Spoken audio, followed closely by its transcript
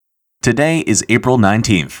Today is April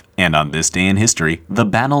 19th, and on this day in history, the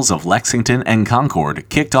battles of Lexington and Concord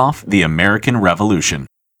kicked off the American Revolution.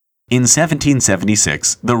 In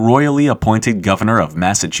 1776, the royally appointed governor of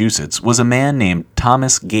Massachusetts was a man named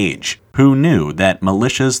Thomas Gage, who knew that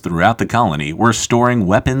militias throughout the colony were storing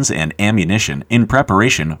weapons and ammunition in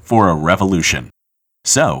preparation for a revolution.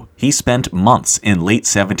 So, he spent months in late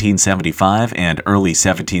 1775 and early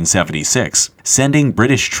 1776 sending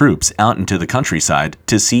British troops out into the countryside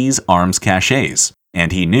to seize arms caches,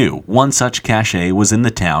 and he knew one such cache was in the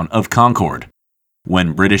town of Concord.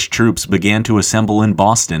 When British troops began to assemble in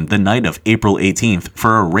Boston the night of April 18th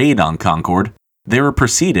for a raid on Concord, they were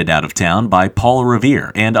preceded out of town by Paul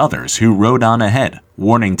Revere and others who rode on ahead,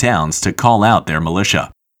 warning towns to call out their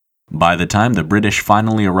militia. By the time the British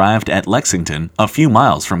finally arrived at Lexington, a few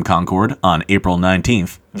miles from Concord, on April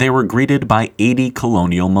 19th, they were greeted by 80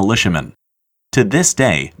 colonial militiamen. To this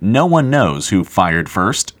day, no one knows who fired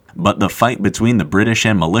first, but the fight between the British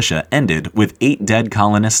and militia ended with 8 dead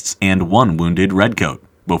colonists and 1 wounded redcoat,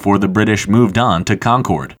 before the British moved on to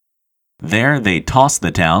Concord. There, they tossed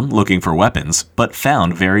the town looking for weapons, but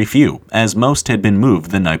found very few, as most had been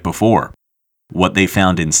moved the night before. What they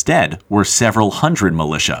found instead were several hundred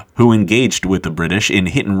militia who engaged with the British in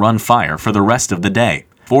hit-and-run fire for the rest of the day,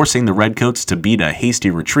 forcing the Redcoats to beat a hasty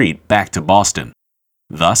retreat back to Boston.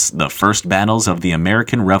 Thus, the first battles of the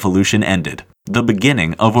American Revolution ended, the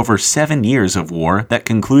beginning of over 7 years of war that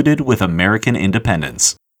concluded with American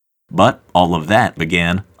independence. But all of that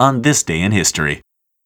began on this day in history.